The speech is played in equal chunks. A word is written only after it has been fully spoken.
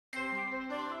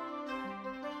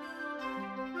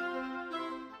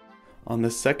On the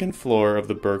second floor of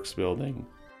the Birks Building,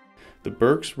 the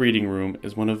Birks Reading Room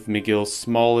is one of McGill's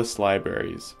smallest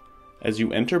libraries. As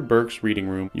you enter Birks Reading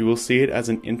Room, you will see it as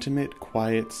an intimate,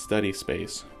 quiet study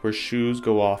space where shoes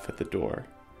go off at the door.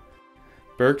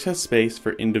 Birks has space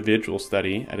for individual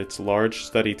study at its large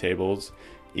study tables,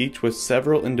 each with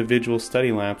several individual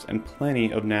study lamps and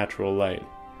plenty of natural light.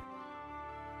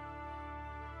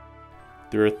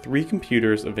 There are 3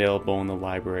 computers available in the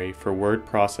library for word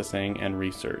processing and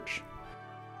research.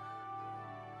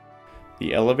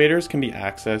 The elevators can be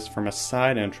accessed from a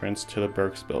side entrance to the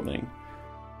Birks Building.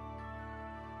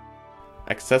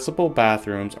 Accessible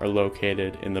bathrooms are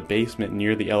located in the basement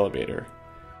near the elevator.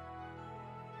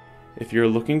 If you're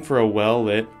looking for a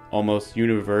well-lit, almost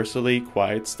universally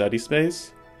quiet study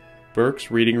space,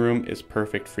 Birks Reading Room is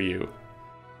perfect for you.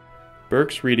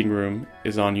 Birks Reading Room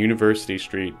is on University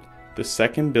Street, the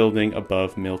second building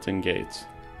above Milton Gates.